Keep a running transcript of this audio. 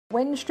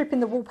When stripping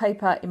the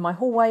wallpaper in my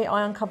hallway,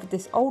 I uncovered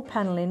this old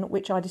panelling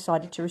which I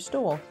decided to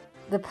restore.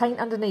 The paint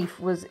underneath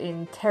was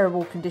in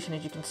terrible condition,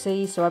 as you can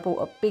see, so I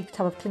bought a big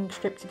tub of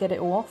Klingstrip to get it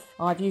all off.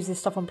 I've used this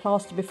stuff on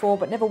plaster before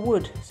but never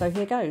wood, so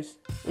here goes.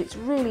 It's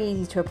really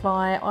easy to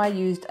apply. I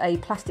used a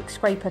plastic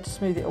scraper to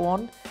smooth it all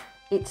on.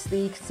 It's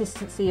the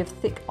consistency of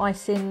thick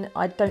icing.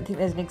 I don't think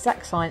there's an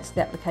exact science to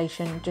the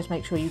application, just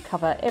make sure you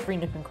cover every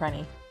nook and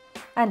cranny.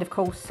 And of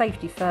course,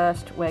 safety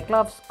first, wear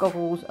gloves,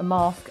 goggles, a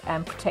mask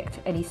and protect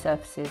any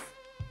surfaces.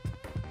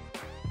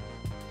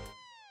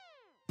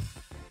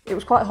 It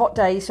was quite a hot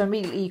day, so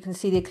immediately you can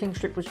see the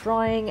Klingstrip was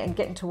drying and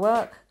getting to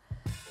work.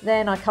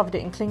 Then I covered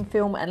it in cling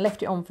film and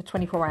left it on for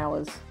 24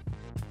 hours.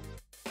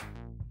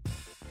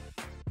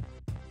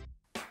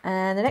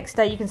 And the next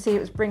day you can see it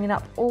was bringing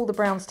up all the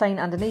brown stain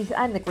underneath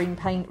and the green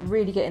paint,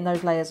 really getting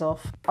those layers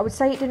off. I would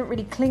say it didn't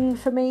really cling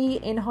for me.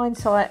 In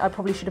hindsight, I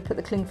probably should have put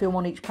the cling film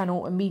on each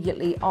panel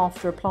immediately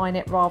after applying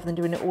it rather than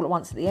doing it all at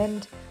once at the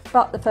end,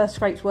 but the first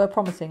scrapes were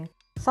promising.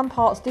 Some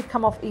parts did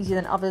come off easier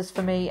than others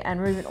for me,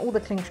 and removing all the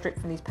Klingstrip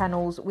from these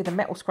panels with a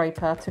metal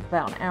scraper took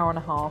about an hour and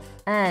a half.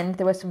 And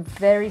there were some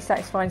very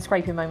satisfying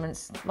scraping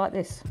moments, like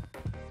this.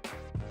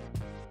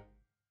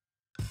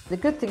 The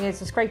good thing is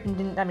the scraping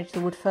didn't damage the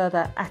wood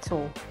further at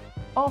all.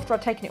 After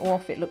I'd taken it all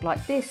off, it looked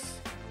like this.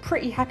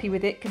 Pretty happy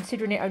with it,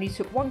 considering it only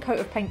took one coat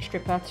of paint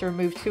stripper to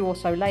remove 2 or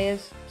so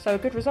layers, so a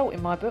good result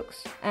in my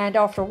books. And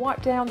after a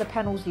wipe down, the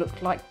panels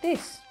looked like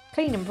this.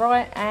 Clean and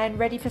bright and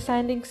ready for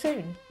sanding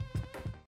soon.